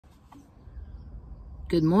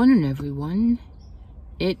Good morning, everyone.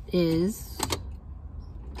 It is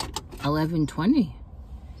 11:20.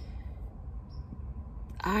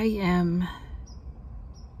 I am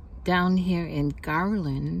down here in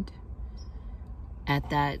Garland at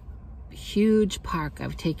that huge park.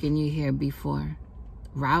 I've taken you here before,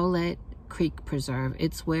 Rowlett Creek Preserve.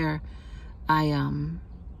 It's where I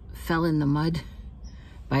fell in the mud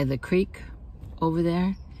by the creek over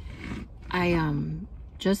there. I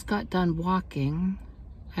just got done walking.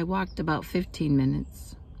 I walked about 15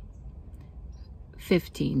 minutes.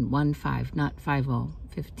 15, 1-5, not 5-0,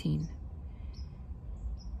 15.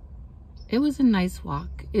 It was a nice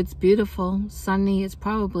walk. It's beautiful, sunny. It's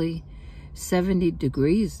probably 70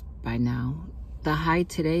 degrees by now. The high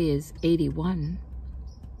today is 81.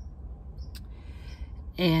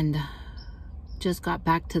 And just got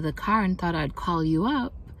back to the car and thought I'd call you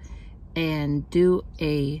up and do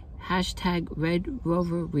a hashtag Red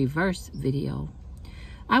Rover Reverse video.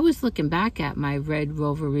 I was looking back at my Red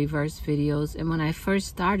Rover Reverse videos, and when I first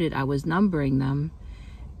started, I was numbering them,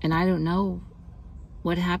 and I don't know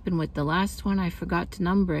what happened with the last one. I forgot to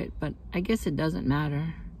number it, but I guess it doesn't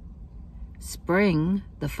matter. Spring,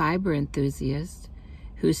 the fiber enthusiast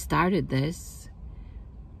who started this,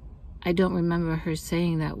 I don't remember her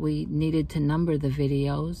saying that we needed to number the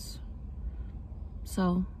videos.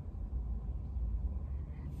 So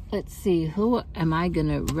let's see, who am I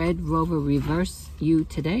gonna Red Rover Reverse you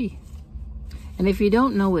today? And if you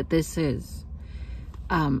don't know what this is,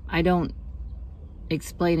 I don't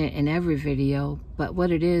explain it in every video, but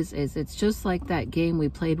what it is it's just like that game we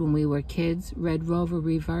played when we were kids, Red Rover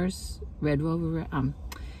Reverse. Red Rover,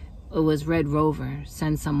 it was Red Rover,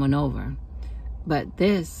 send someone over. But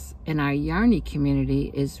this, in our Yarny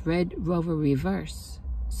community, is Red Rover Reverse.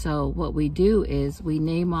 So what we do is we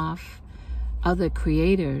name off other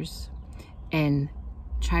creators and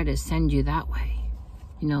try to send you that way,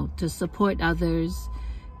 you know, to support others,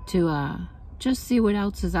 to just see what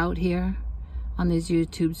else is out here on these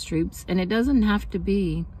YouTube streams. And it doesn't have to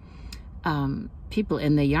be people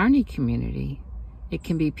in the Yarny community. It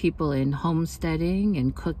can be people in homesteading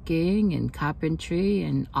and cooking and carpentry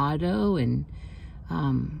and auto and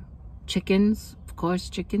chickens, of course,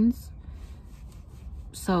 chickens.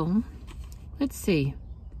 So let's see.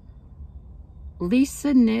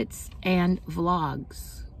 Lisa Knits and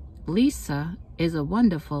Vlogs. Lisa is a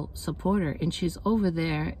wonderful supporter, and she's over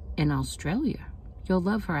there in Australia. You'll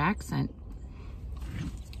love her accent.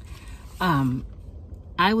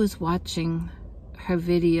 I was watching her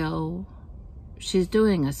video. She's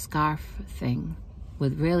doing a scarf thing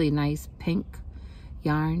with really nice pink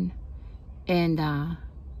yarn, and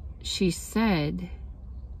she said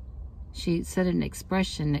an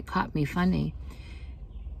expression that caught me funny.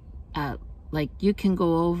 Like, you can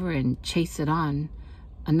go over and chase it on.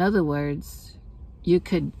 In other words, you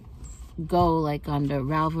could go like on the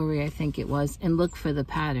Ravelry, I think it was, and look for the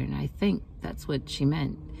pattern. I think that's what she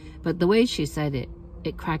meant. But the way she said it,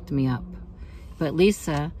 it cracked me up. But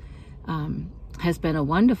Lisa has been a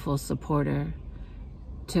wonderful supporter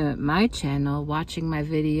to my channel, watching my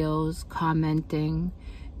videos, commenting,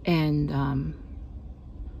 and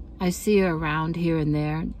I see her around here and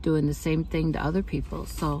there doing the same thing to other people.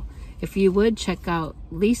 So if you would check out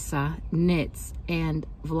Lisa Knits and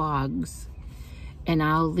Vlogs, and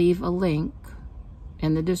I'll leave a link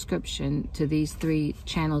in the description to these 3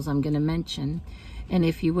 channels I'm going to mention. And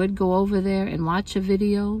if you would go over there and watch a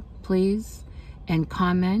video, please, and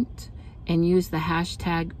comment and use the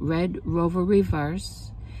hashtag Red Rover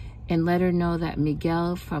Reverse, and let her know that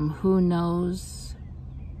Miguel from Who Knows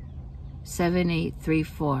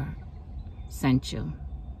 7834 sent you.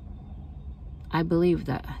 I believe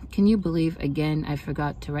that. Can you believe, again, I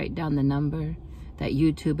forgot to write down the number that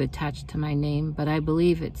YouTube attached to my name, but I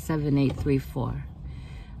believe it's 7834.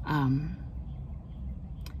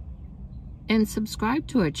 And subscribe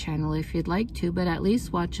to our channel if you'd like to, but at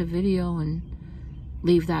least watch a video and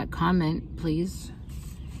leave that comment, please.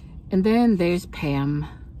 And then there's Pam.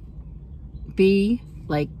 B,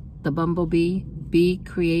 like the bumblebee, B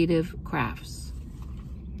Creative Crafts.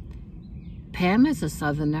 Pam is a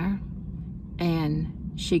Southerner,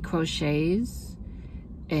 and she crochets,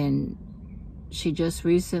 and she just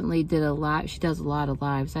recently did a live. She does a lot of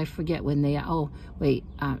lives. I forget when they, oh wait,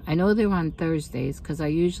 I know they're on Thursdays, because I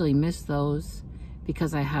usually miss those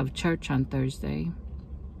because I have church on Thursday.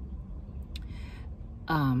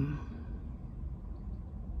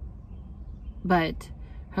 But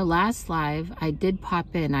her last live, I did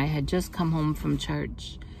pop in. I had just come home from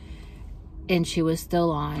church, and she was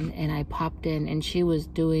still on, and I popped in, and she was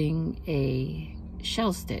doing a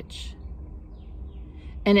shell stitch.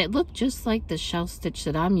 And it looked just like the shell stitch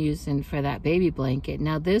that I'm using for that baby blanket.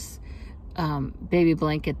 Now this baby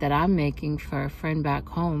blanket that I'm making for a friend back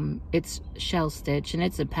home, it's shell stitch, and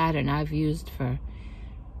it's a pattern I've used for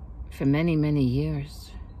many, many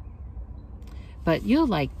years. But you'll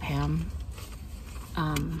like Pam.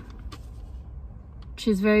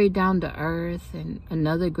 She's very down to earth and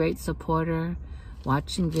another great supporter,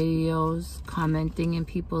 watching videos, commenting in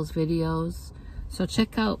people's videos. So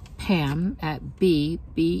check out Pam at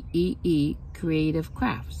B-E-E Creative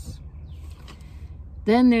Crafts.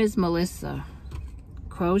 Then there's Melissa,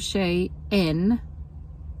 Crochet in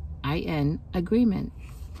I-N Agreement.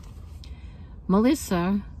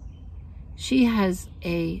 Melissa, she has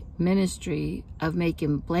a ministry of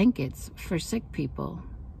making blankets for sick people.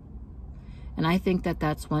 And I think that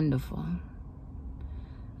that's wonderful.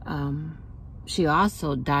 She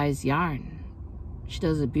also dyes yarn. She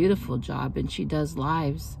does a beautiful job, and she does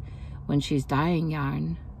lives when she's dyeing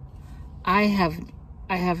yarn. I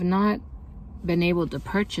have not been able to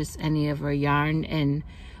purchase any of her yarn, and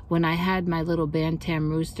when I had my little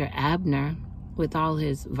Bantam rooster Abner with all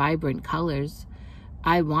his vibrant colors,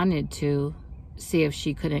 I wanted to see if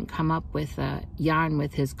she couldn't come up with a yarn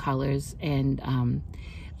with his colors and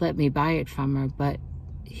let me buy it from her, but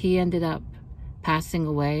he ended up passing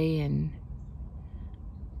away, and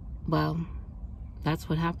well, that's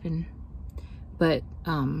what happened. But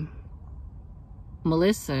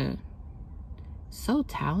Melissa, so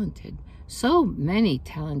talented. So many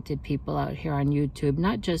talented people out here on YouTube,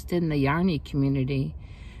 not just in the Yarny community,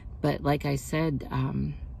 but like I said,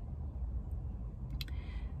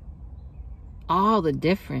 all the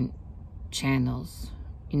different channels.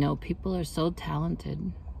 You know, people are so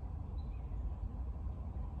talented.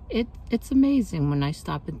 It's amazing when I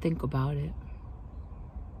stop and think about it.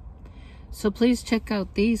 So please check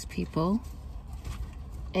out these people.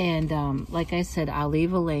 And like I said, I'll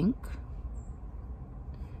leave a link.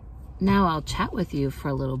 Now I'll chat with you for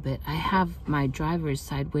a little bit. I have my driver's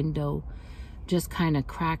side window just kind of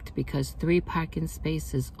cracked because 3 parking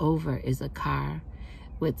spaces over is a car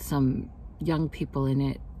with some young people in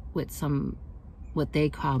it with some, what they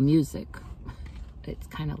call music. It's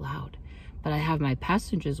kind of loud. But I have my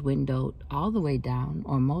passenger's window all the way down,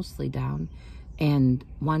 or mostly down, and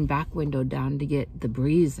one back window down to get the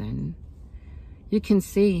breeze in. You can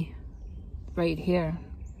see right here,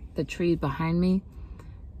 the tree behind me.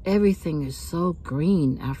 Everything is so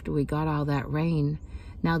green after we got all that rain.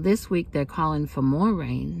 Now this week they're calling for more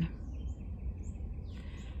rain.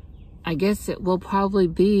 I guess it will probably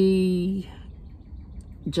be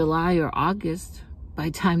July or August by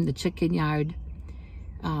the time the chicken yard,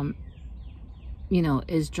 you know,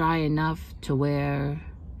 is dry enough to where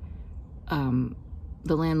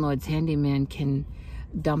the landlord's handyman can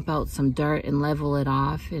dump out some dirt and level it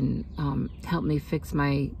off and help me fix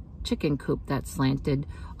my chicken coop that's slanted.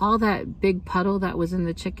 All that big puddle that was in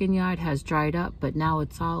the chicken yard has dried up, but now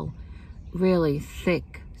it's all really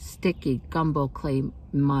thick, sticky gumbo clay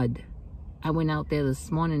mud. I went out there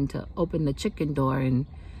this morning to open the chicken door and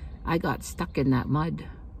I got stuck in that mud.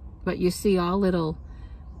 But you see all little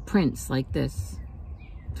prints like this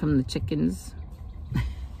from the chickens.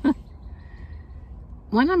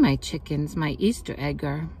 One of my chickens, my Easter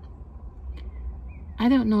egger, I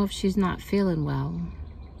don't know if she's not feeling well.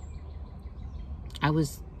 I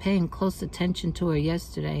was paying close attention to her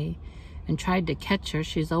yesterday and tried to catch her.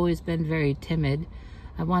 She's always been very timid.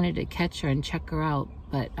 I wanted to catch her and check her out,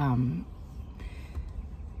 but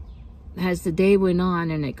as the day went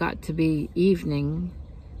on and it got to be evening,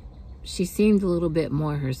 she seemed a little bit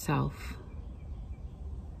more herself.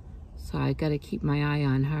 So I got to keep my eye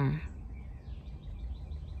on her.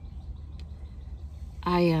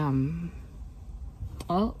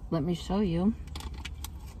 Oh, let me show you.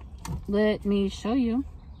 Let me show you.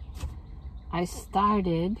 I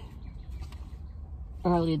started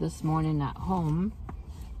early this morning at home.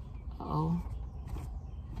 Uh-oh.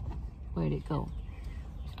 Where'd it go?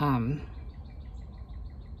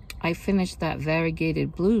 I finished that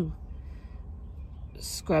variegated blue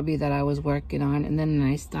scrubby that I was working on, and then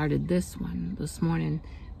I started this one this morning.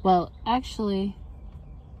 Well, actually,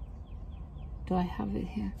 do I have it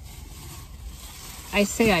here? I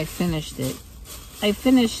say I finished it. I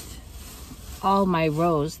finished all my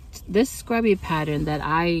rows. This scrubby pattern that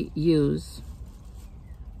I use,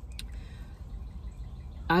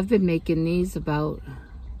 I've been making these about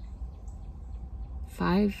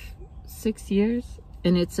 5-6 years,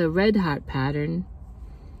 and it's a red heart pattern,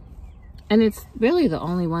 and it's really the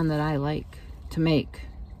only one that I like to make.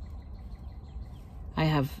 I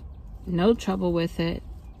have no trouble with it,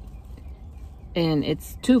 and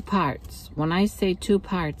it's 2 parts. When I say 2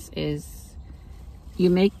 parts, is you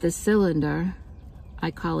make the cylinder,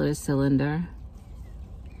 I call it a cylinder,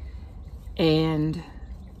 and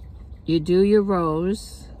you do your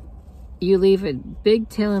rows. You leave a big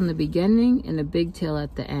tail in the beginning and a big tail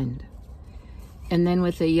at the end. And then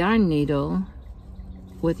with a yarn needle,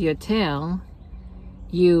 with your tail,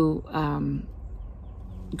 you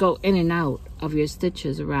go in and out of your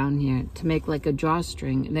stitches around here to make like a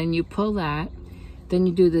drawstring. And then you pull that, then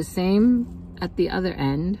you do the same at the other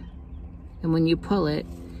end. And when you pull it,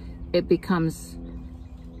 it becomes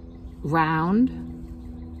round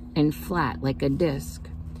and flat like a disc.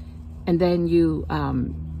 And then you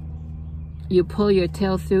pull your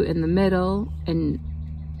tail through in the middle and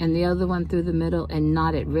the other one through the middle and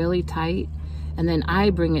knot it really tight. And then I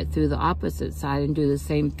bring it through the opposite side and do the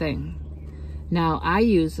same thing. Now I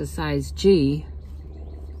use a size G.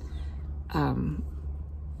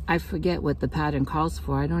 I forget what the pattern calls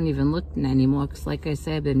for. I don't even look anymore because, like I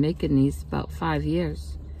said, I've been making these about 5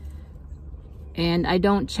 years. And I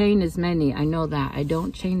don't chain as many. I know that. I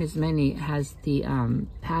don't chain as many as the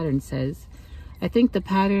pattern says. I think the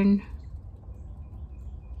pattern,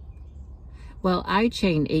 well, I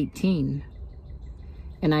chain 18.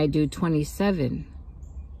 And I do 27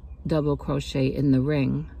 double crochet in the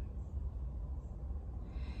ring.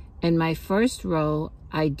 In my first row,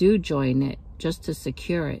 I do join it just to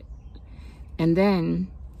secure it. And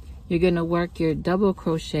then you're gonna work your double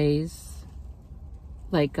crochets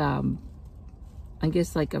like, I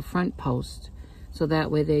guess like a front post. So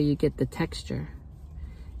that way there you get the texture.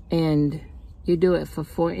 And you do it for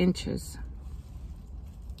 4 inches.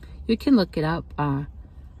 You can look it up,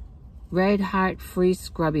 Red Heart Free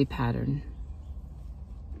Scrubby pattern.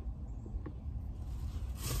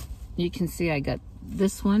 You can see I got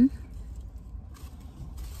this one.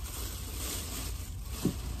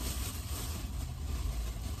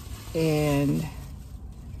 And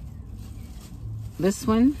this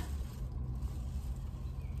one.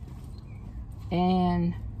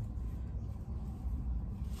 And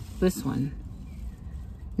this one.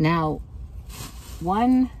 Now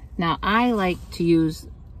I like to use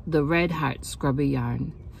the Red Heart Scrubby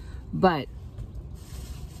yarn, but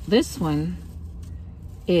this one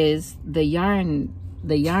is the yarn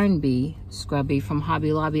bee scrubby from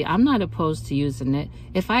Hobby Lobby. I'm not opposed to using it.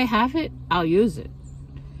 If I have it, I'll use it.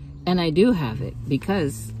 And I do have it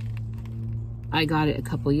because I got it a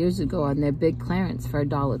couple years ago on their big clearance for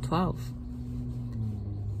 $1.12.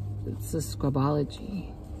 It's a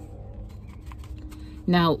Scrubology.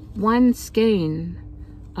 Now, 1 skein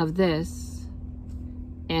of this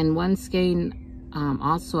and 1 skein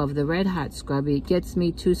also of the Red Hot Scrubby gets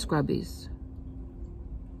me 2 scrubbies,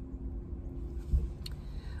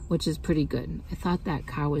 which is pretty good. I thought that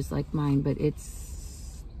car was like mine, but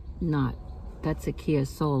it's not. That's a Kia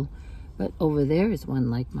Soul, but over there is one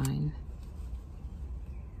like mine.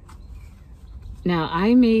 Now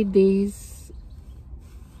I made these,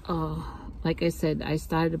 like I said, I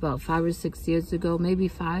started about 5 or 6 years ago, maybe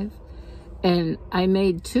 5. And I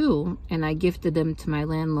made 2 and I gifted them to my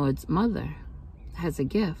landlord's mother as a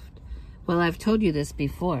gift. Well, I've told you this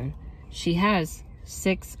before. She has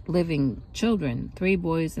 6 living children, 3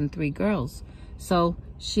 boys and 3 girls. So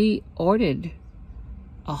she ordered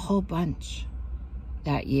a whole bunch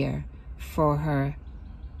that year for her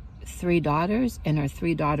 3 daughters and her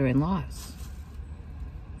 3 daughter-in-laws.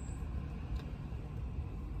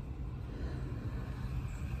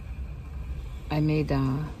 I made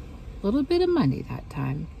a little bit of money that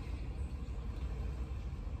time.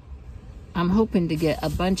 I'm hoping to get a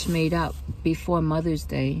bunch made up before Mother's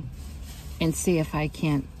Day and see if I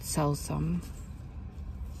can't sell some.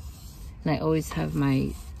 And I always have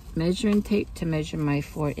my measuring tape to measure my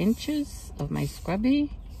 4 inches of my scrubby.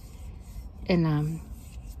 And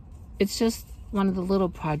it's just one of the little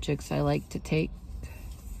projects I like to take.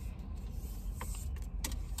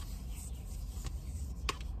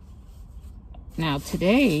 Now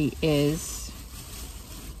today is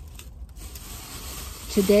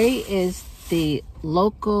the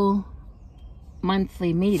local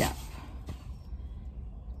monthly meetup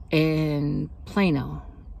in Plano.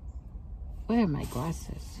 Where are my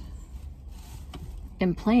glasses?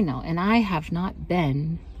 In Plano, and I have not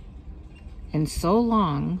been in so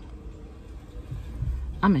long.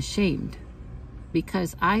 I'm ashamed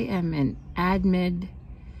because I am an admin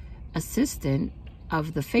assistant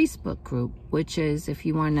of the Facebook group, which is, if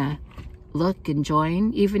you want to look and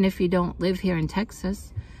join, even if you don't live here in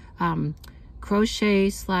Texas,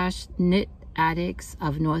 crochet/knit addicts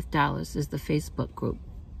of North Dallas is the Facebook group.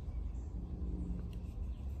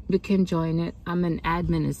 You can join it. I'm an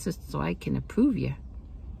admin assistant, so I can approve you.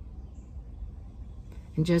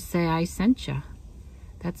 And just say I sent you.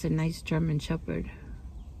 That's a nice German Shepherd.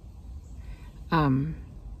 And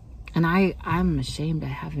I'm ashamed I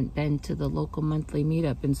haven't been to the local monthly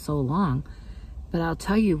meetup in so long. But I'll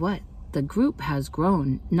tell you what, the group has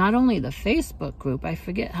grown. Not only the Facebook group, I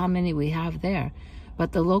forget how many we have there,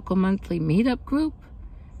 but the local monthly meetup group,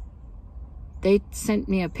 they sent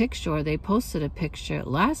me a picture, or they posted a picture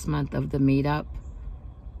last month of the meetup,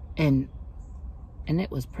 and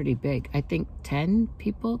it was pretty big. I think 10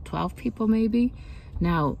 people, 12 people maybe.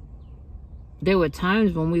 Now, there were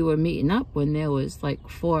times when we were meeting up when there was like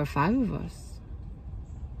 4 or 5 of us.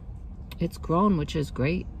 It's grown, which is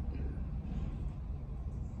great.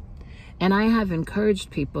 And I have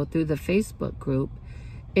encouraged people through the Facebook group,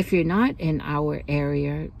 if you're not in our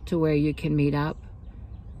area to where you can meet up,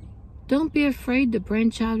 don't be afraid to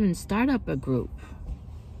branch out and start up a group,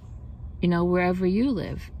 you know, wherever you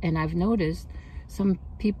live. And I've noticed some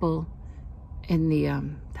people in the,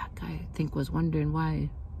 that guy I think was wondering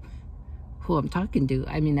who I'm talking to.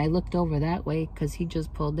 I mean, I looked over that way because he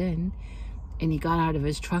just pulled in and he got out of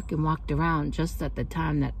his truck and walked around just at the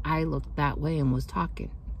time that I looked that way and was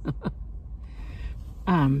talking.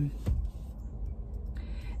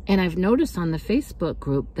 And I've noticed on the Facebook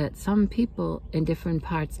group that some people in different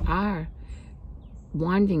parts are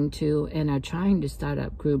wanting to and are trying to start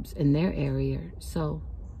up groups in their area. So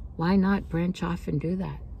why not branch off and do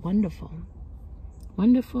that? Wonderful.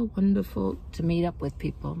 Wonderful, wonderful to meet up with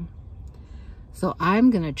people. So I'm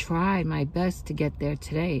going to try my best to get there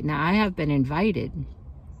today. Now, I have been invited.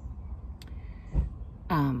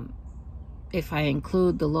 If I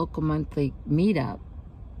include the local monthly meetup,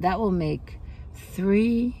 that will make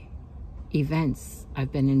 3 events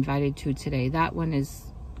I've been invited to today. That one is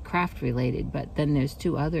craft related, but then there's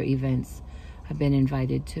 2 other events I've been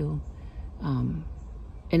invited to.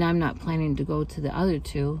 And I'm not planning to go to the other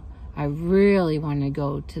 2. I really want to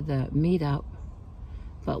go to the meetup,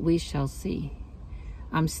 but we shall see.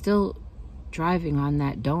 I'm still driving on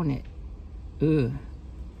that donut. Ugh.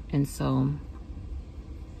 And so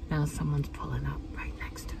now someone's pulling up right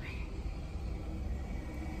next to me.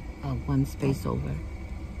 One space over.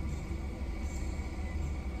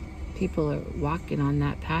 People are walking on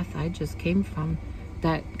that path I just came from.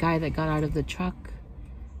 That guy that got out of the truck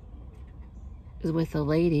is with a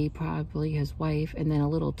lady, probably his wife, and then a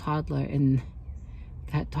little toddler. And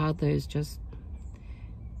that toddler is just,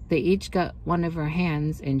 they each got one of her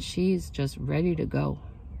hands and she's just ready to go.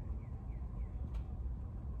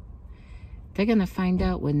 They're going to find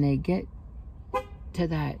out when they get to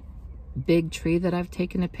that big tree that I've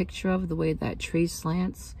taken a picture of, the way that tree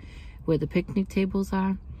slants where the picnic tables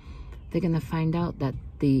are. They're going to find out that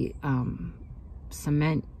the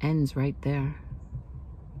cement ends right there.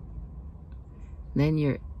 Then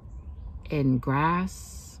you're in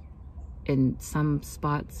grass, in some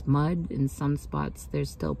spots mud, in some spots there's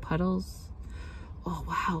still puddles. Oh,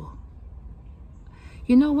 wow.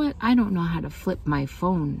 You know what? I don't know how to flip my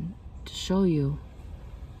phone to show you.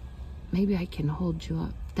 Maybe I can hold you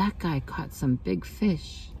up. That guy caught some big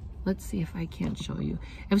fish. Let's see if I can't show you.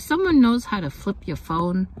 If someone knows how to flip your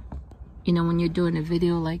phone, you know, when you're doing a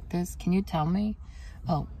video like this, can you tell me?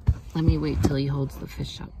 Oh, let me wait till he holds the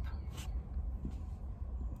fish up.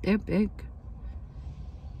 They're big.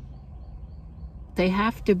 They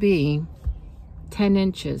have to be 10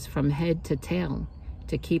 inches from head to tail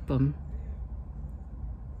to keep them.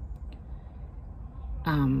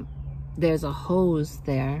 There's a hose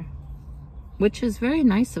there, which is very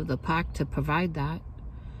nice of the park to provide that.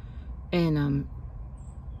 And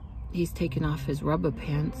he's taken off his rubber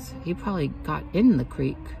pants. He probably got in the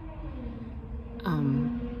creek.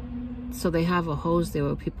 So they have a hose there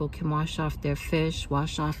where people can wash off their fish,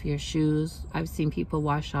 wash off your shoes. I've seen people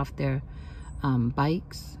wash off their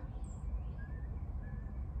bikes.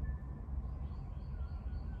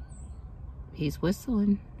 He's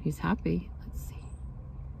whistling. He's happy. Let's see.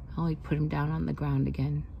 Oh, he put him down on the ground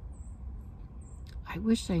again. I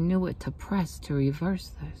wish I knew what to press to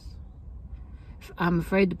reverse this. I'm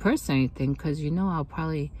afraid to press anything because, you know, it'll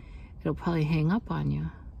probably hang up on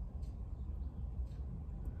you.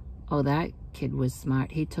 Oh, that kid was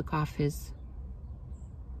smart. He took off his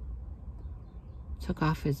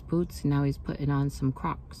boots and now he's putting on some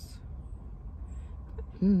Crocs.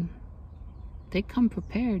 They come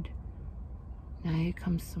prepared. Now here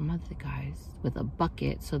comes some other guys with a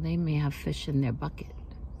bucket, so they may have fish in their bucket.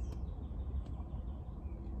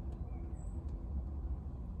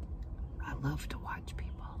 I love to watch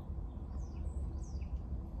people.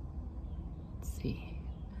 Let's see.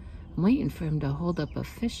 I'm waiting for him to hold up a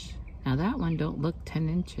fish. Now that one don't look 10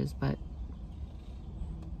 inches, but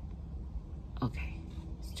okay.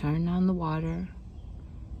 He's turning on the water.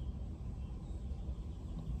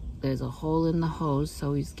 There's a hole in the hose,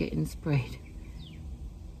 so he's getting sprayed.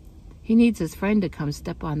 He needs his friend to come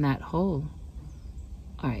step on that hole.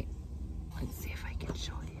 All right, let's see if I can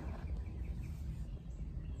show you.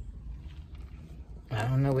 I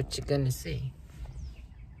don't know what you're gonna see.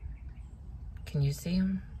 Can you see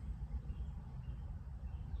him?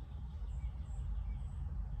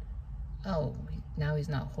 Oh, now he's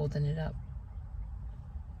not holding it up.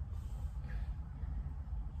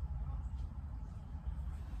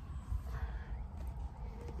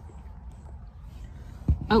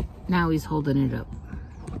 Oh, now he's holding it up.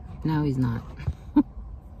 Now he's not.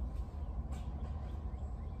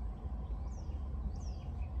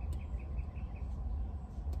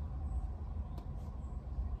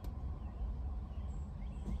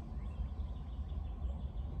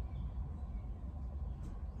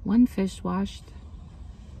 One fish washed.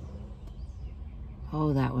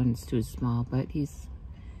 Oh, that one's too small, but he's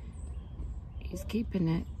keeping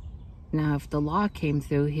it. Now, if the law came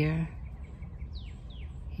through here,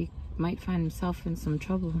 he might find himself in some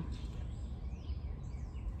trouble.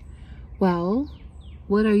 Well,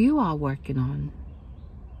 what are you all working on?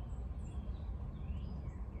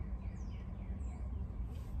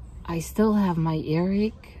 I still have my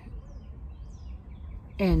earache.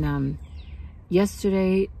 And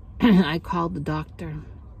yesterday, I called the doctor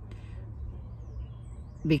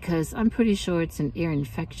because I'm pretty sure it's an ear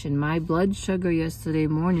infection. My blood sugar yesterday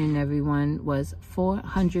morning, everyone, was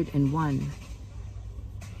 401.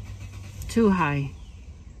 Too high.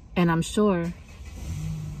 And I'm sure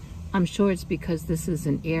it's because this is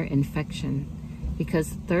an ear infection. Because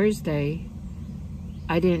Thursday,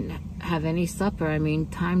 I didn't have any supper. I mean,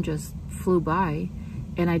 time just flew by.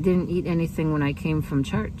 And I didn't eat anything when I came from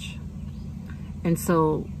church. And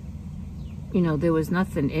so, you know, there was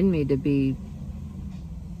nothing in me to be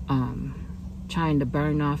trying to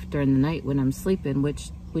burn off during the night when I'm sleeping, which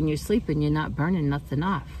when you're sleeping, you're not burning nothing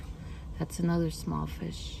off. That's another small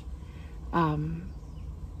fish.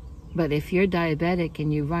 But if you're diabetic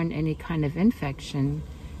and you run any kind of infection,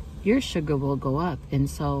 your sugar will go up. And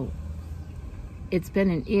so it's been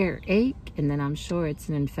an earache, and then I'm sure it's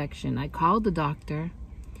an infection. I called the doctor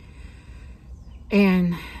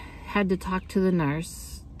and had to talk to the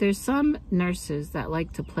nurse. There's some nurses that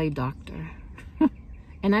like to play doctor.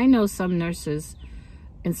 And I know some nurses,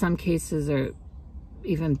 in some cases, are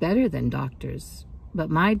even better than doctors.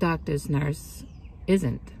 But my doctor's nurse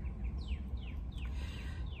isn't.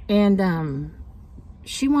 And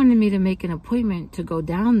she wanted me to make an appointment to go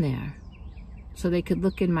down there so they could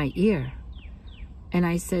look in my ear. And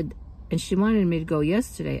I said, and she wanted me to go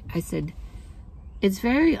yesterday. I said, it's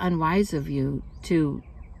very unwise of you to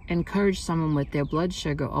encourage someone with their blood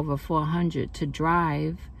sugar over 400 to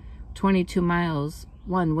drive 22 miles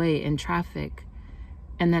one way in traffic,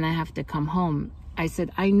 and then I have to come home. I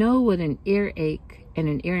said, I know what an earache and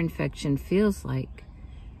an ear infection feels like,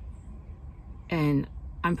 and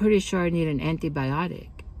I'm pretty sure I need an antibiotic.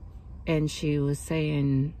 And she was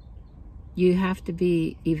saying, you have to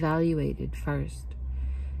be evaluated first.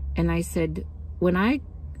 And I said, when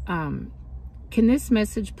can this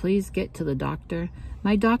message please get to the doctor?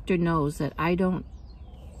 My doctor knows that I don't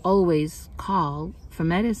always call for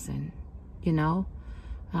medicine, you know,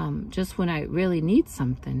 just when I really need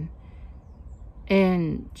something.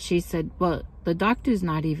 And she said, well, the doctor's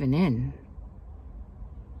not even in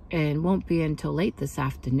and won't be until late this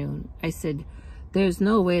afternoon. I said, there's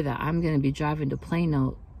no way that I'm going to be driving to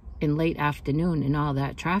Plano in late afternoon in all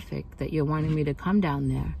that traffic that you're wanting me to come down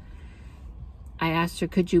there. I asked her,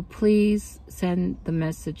 could you please send the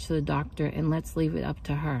message to the doctor and let's leave it up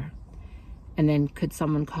to her? And then could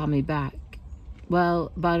someone call me back?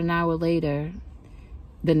 Well, about an hour later,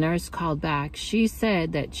 the nurse called back. She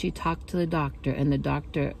said that she talked to the doctor and the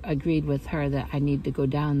doctor agreed with her that I need to go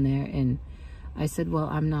down there. And I said, well,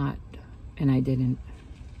 I'm not. And I didn't.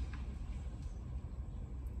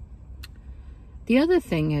 The other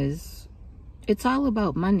thing is, it's all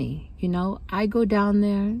about money. You know, I go down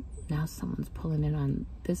there. Now someone's pulling it on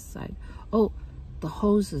this side. Oh, the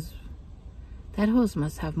hose is, that hose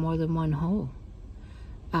must have more than one hole.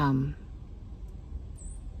 I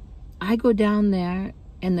go down there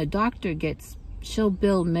and the doctor gets, she'll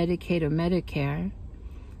bill Medicaid or Medicare.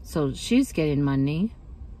 So she's getting money.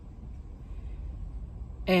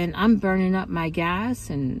 And I'm burning up my gas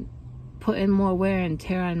and putting more wear and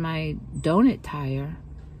tear on my donut tire.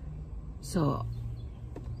 So,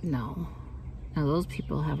 no. Now those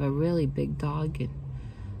people have a really big dog, and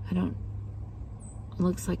I don't, it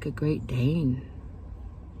looks like a Great Dane.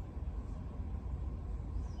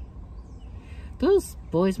 Those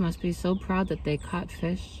boys must be so proud that they caught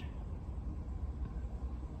fish.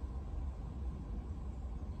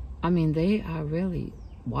 I mean, they are really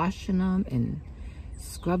washing them and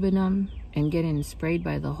scrubbing them and getting sprayed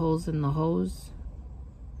by the holes in the hose.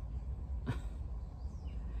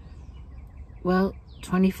 Well,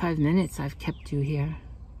 25 minutes I've kept you here,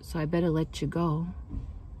 so I better let you go.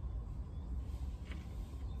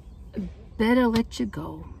 Better let you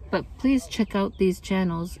go. But please check out these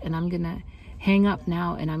channels, and I'm gonna hang up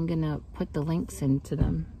now and I'm gonna put the links into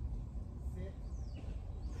them.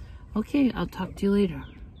 Okay, I'll talk to you later.